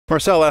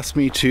Marcel asked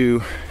me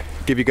to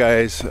give you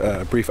guys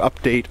a brief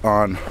update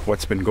on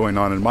what's been going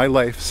on in my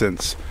life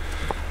since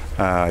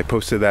I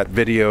posted that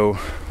video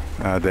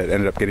that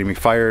ended up getting me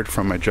fired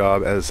from my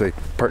job as a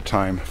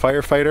part-time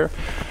firefighter.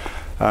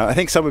 I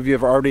think some of you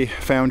have already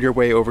found your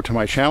way over to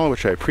my channel,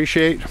 which I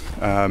appreciate.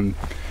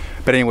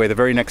 But anyway, the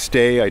very next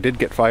day I did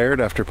get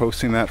fired after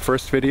posting that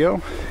first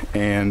video,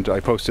 and I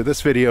posted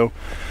this video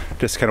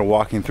just kind of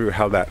walking through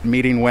how that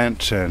meeting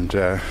went and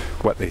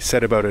what they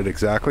said about it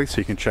exactly, so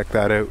you can check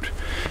that out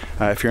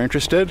if you're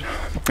interested.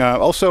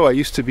 Also, I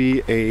used to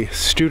be a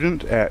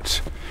student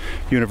at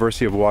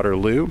University of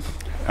Waterloo.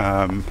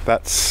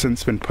 That's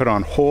since been put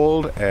on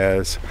hold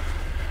as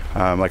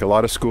like a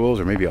lot of schools,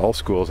 or maybe all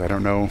schools, I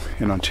don't know,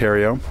 in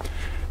Ontario.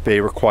 They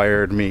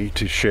required me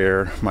to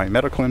share my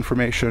medical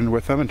information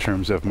with them in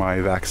terms of my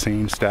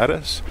vaccine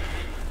status,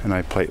 and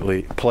I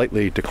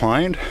politely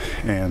declined,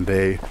 and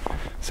they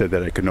said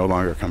that I could no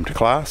longer come to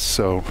class.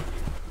 So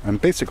I'm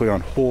basically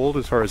on hold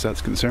as far as that's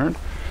concerned.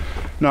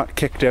 Not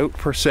kicked out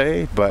per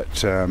se, but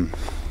sort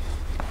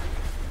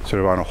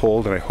of on a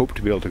hold, and I hope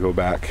to be able to go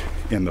back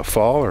in the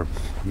fall or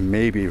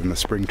maybe even the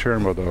spring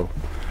term, although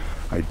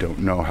I don't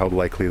know how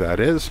likely that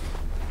is.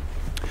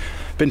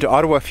 Been to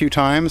Ottawa a few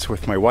times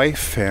with my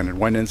wife, and in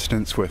one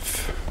instance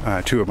with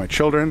two of my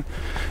children.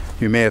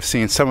 You may have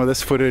seen some of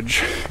this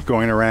footage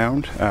going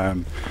around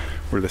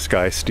where this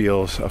guy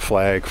steals a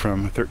flag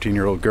from a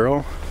 13-year-old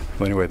girl.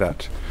 Well, anyway,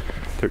 that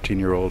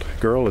 13-year-old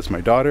girl is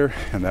my daughter,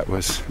 and that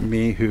was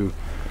me who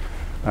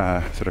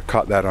sort of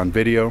caught that on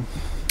video.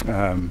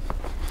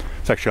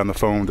 It's actually on the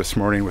phone this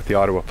morning with the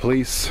Ottawa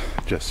police,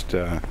 just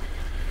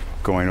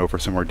going over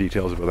some more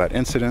details about that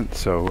incident.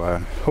 So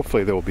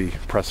hopefully there will be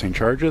pressing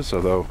charges,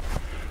 although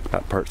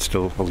that part's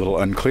still a little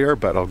unclear,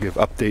 but I'll give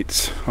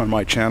updates on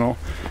my channel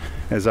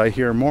as I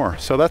hear more.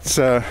 So that's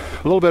a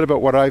little bit about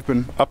what I've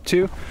been up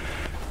to.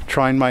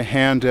 Trying my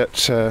hand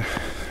at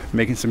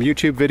making some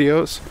YouTube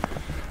videos.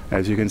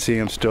 As you can see,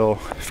 I'm still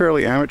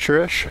fairly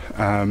amateurish,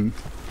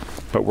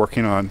 but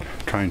working on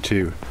trying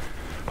to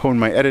hone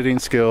my editing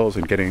skills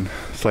and getting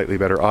slightly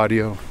better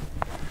audio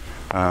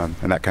and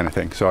that kind of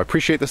thing. So I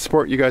appreciate the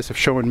support you guys have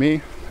shown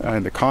me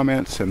in the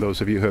comments, and those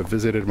of you who have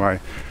visited my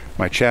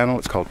channel.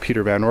 It's called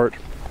Peter Van Oordt.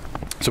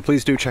 So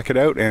please do check it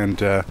out,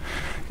 and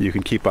you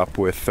can keep up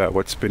with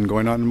what's been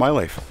going on in my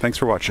life. Thanks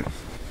for watching.